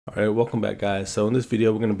All right, welcome back, guys. So in this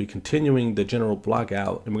video, we're going to be continuing the general block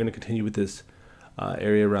out, and we're going to continue with this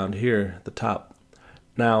area around here at the top.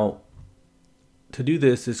 Now, to do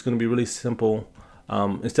this, it's going to be really simple.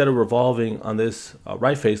 Instead of revolving on this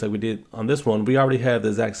right face like we did on this one, we already have the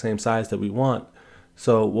exact same size that we want.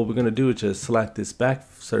 So what we're going to do is just select this back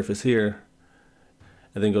surface here,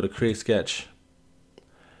 and then go to Create Sketch.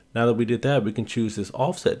 Now that we did that, we can choose this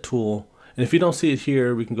Offset tool. And if you don't see it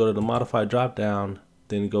here, we can go to the Modify drop-down,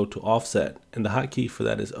 then go to Offset, and the hotkey for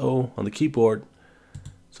that is O on the keyboard.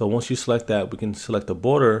 So once you select that, we can select the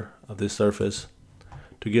border of this surface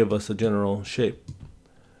to give us a general shape.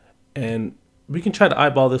 And we can try to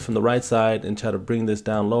eyeball this from the right side and try to bring this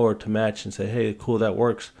down lower to match and say, hey, cool, that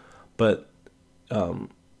works. But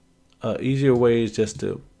easier way is just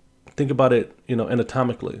to think about it,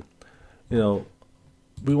 anatomically.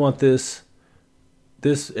 We want this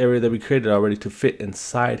area that we created already to fit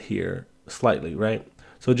inside here slightly, right?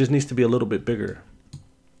 So it just needs to be a little bit bigger.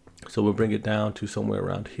 So we'll bring it down to somewhere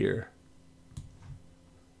around here.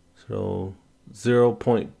 So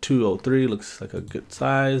 0.203 looks like a good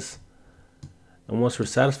size. And once we're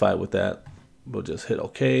satisfied with that, we'll just hit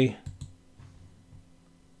OK.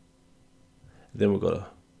 Then we'll go to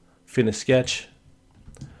Finish Sketch.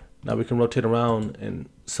 Now we can rotate around and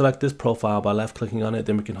select this profile by left clicking on it.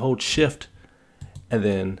 Then we can hold Shift and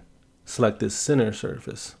then select this center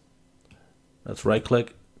surface. Let's right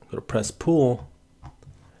click, go to press pull,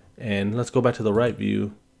 and let's go back to the right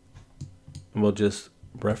view, and we'll just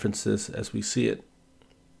reference this as we see it.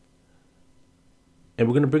 And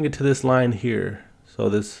we're going to bring it to this line here. So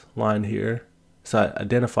this line here is an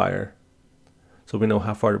identifier, so we know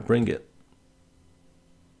how far to bring it.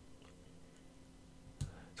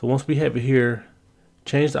 So once we have it here,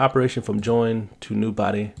 change the operation from join to new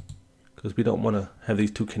body, because we don't want to have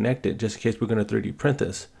these two connected just in case we're going to 3D print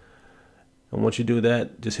this. And once you do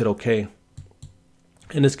that, just hit OK.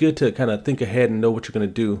 And it's good to kind of think ahead and know what you're going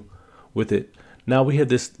to do with it. Now we have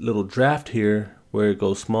this little draft here where it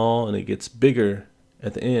goes small and it gets bigger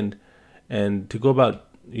at the end. And to go about,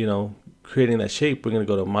 creating that shape, we're going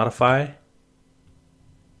to go to Modify,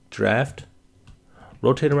 Draft,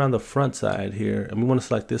 rotate around the front side here, and we want to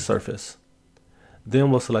select this surface.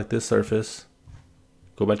 Then we'll select this surface,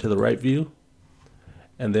 go back to the right view,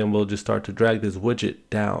 and then we'll just start to drag this widget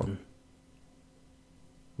down,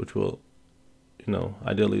 which will,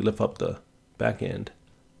 ideally lift up the back end.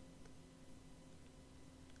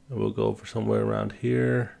 And we'll go for somewhere around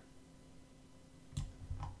here.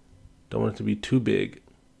 Don't want it to be too big.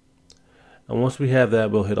 And once we have that,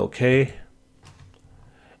 we'll hit OK.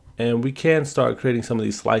 And we can start creating some of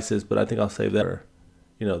these slices, but I think I'll save that for,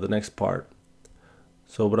 the next part.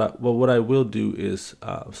 So what I will do is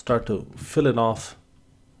start to fill it off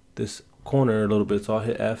this corner a little bit. So I'll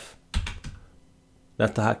hit F.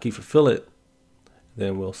 That's the hotkey for fill it.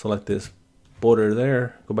 Then we'll select this border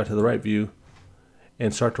there, go back to the right view,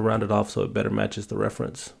 and start to round it off so it better matches the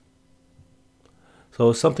reference.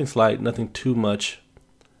 So something slight, nothing too much,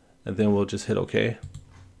 and then we'll just hit OK.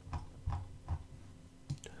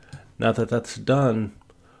 Now that that's done,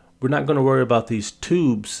 we're not going to worry about these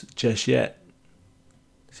tubes just yet.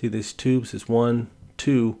 See, these tubes is 1,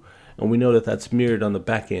 2, and we know that that's mirrored on the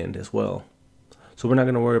back end as well. So we're not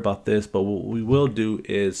going to worry about this, but what we will do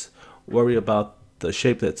is worry about the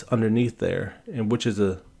shape that's underneath there, and which is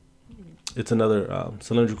it's another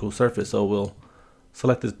cylindrical surface. So we'll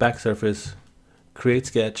select this back surface, create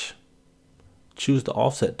sketch, choose the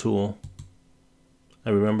offset tool,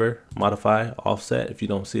 and remember, modify, offset. If you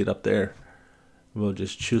don't see it up there, we'll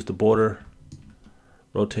just choose the border,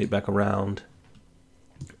 rotate back around,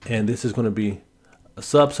 and this is going to be a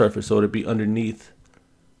subsurface, so it'll be underneath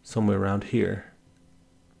somewhere around here.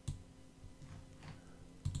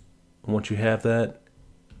 And once you have that,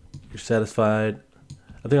 you're satisfied.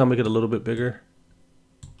 I think I'll make it a little bit bigger.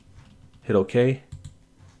 Hit OK.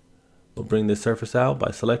 We'll bring this surface out by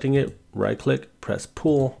selecting it, right click, press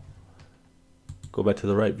pull, go back to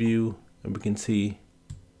the right view, and we can see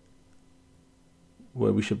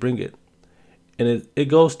where we should bring it. And it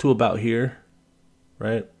goes to about here,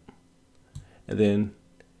 right? And then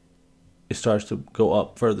it starts to go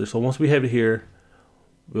up further. So once we have it here,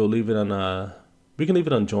 we'll leave it on we can leave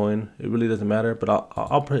it on join. It really doesn't matter, but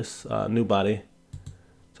I'll press new body.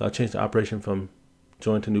 So I'll change the operation from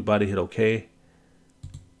join to new body, hit OK.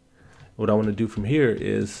 What I want to do from here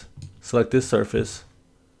is select this surface,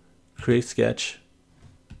 create sketch,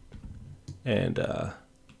 and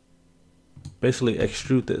basically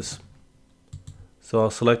extrude this. So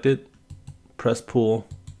I'll select it, press pull,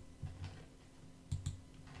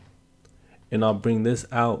 and I'll bring this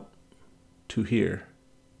out to here.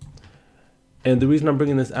 And the reason I'm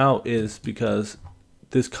bringing this out is because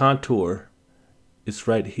this contour is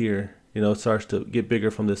right here. You know, it starts to get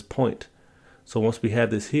bigger from this point. So once we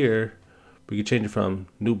have this here, we can change it from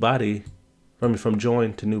new body, from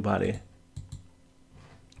join to new body.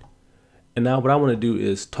 And now what I want to do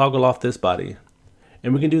is toggle off this body.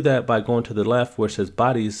 And we can do that by going to the left where it says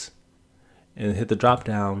bodies and hit the drop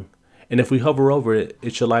down. And if we hover over it,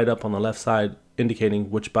 it should light up on the left side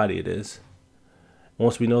indicating which body it is. And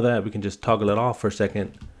once we know that, we can just toggle it off for a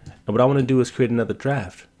second. And what I want to do is create another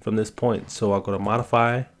draft from this point. So I'll go to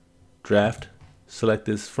modify, draft, select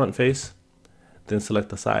this front face, then select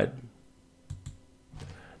the side.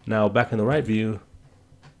 Now back in the right view,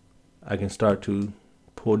 I can start to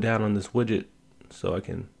pull down on this widget so I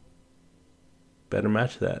can better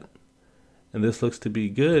match that. And this looks to be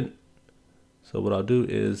good. So what I'll do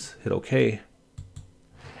is hit OK.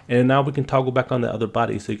 And now we can toggle back on the other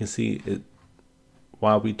body so you can see it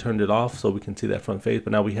while we turned it off, so we can see that front face,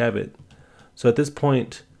 but now we have it. So at this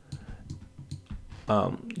point,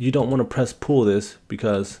 you don't want to press pull this,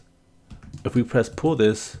 because if we press pull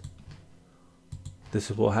this, this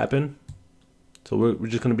is what will happen. So we're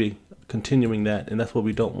just going to be continuing that, and that's what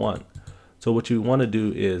we don't want. So what you want to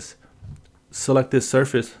do is select this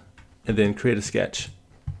surface and then create a sketch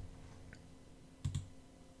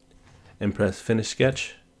and press finish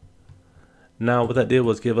sketch. Now what that did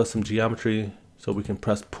was give us some geometry so we can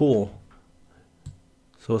press pull.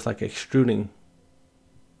 So it's like extruding.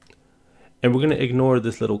 And we're going to ignore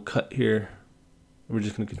this little cut here. We're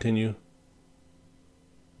just going to continue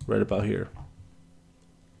right about here.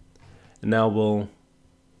 And now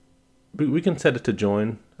we can set it to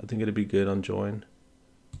join. I think it'd be good on join.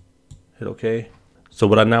 Hit OK. So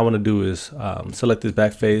what I now want to do is select this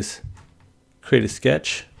back face, create a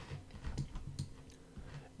sketch,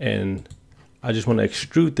 and I just want to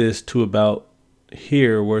extrude this to about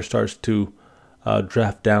here where it starts to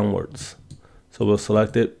draft downwards. So we'll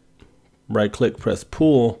select it, right click, press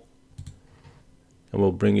pull, and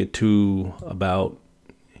we'll bring it to about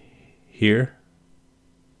here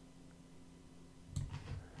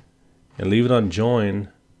and leave it on join.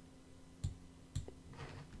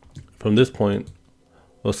 From this point,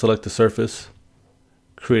 we'll select the surface,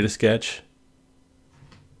 create a sketch,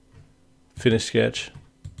 finish sketch,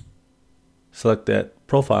 select that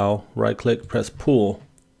profile, right click, press pull,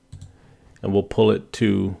 and we'll pull it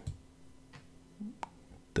to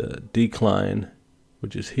the decline,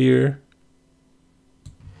 which is here.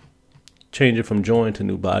 Change it from join to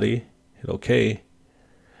new body, hit OK.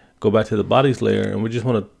 Go back to the bodies layer, and we just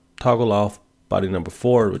want to toggle off body number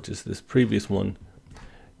 4, which is this previous one.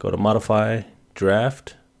 Go to modify,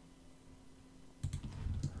 draft,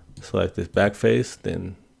 select this back face,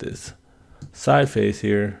 then this side face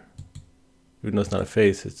here. Even though it's not a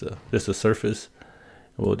face, it's just a surface.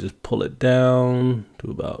 And we'll just pull it down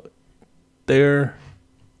to about there.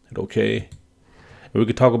 Hit OK. And we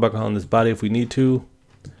can toggle back on this body if we need to.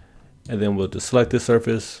 And then we'll just select this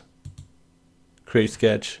surface, create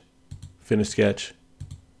sketch, finish sketch,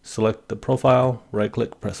 select the profile, right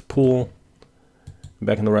click, press pull. And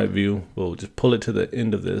back in the right view, we'll just pull it to the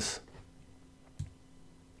end of this.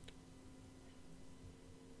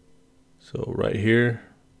 So right here.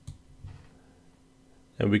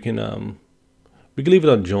 And we can leave it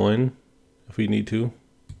on join if we need to.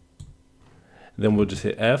 And then we'll just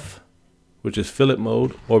hit F, which is fillet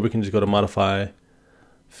mode, or we can just go to modify,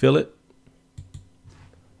 fillet,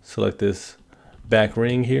 select this back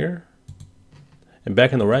ring here, and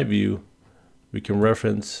back in the right view, we can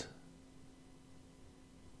reference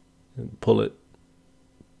and pull it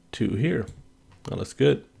to here. Now that's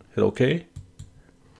good. Hit OK.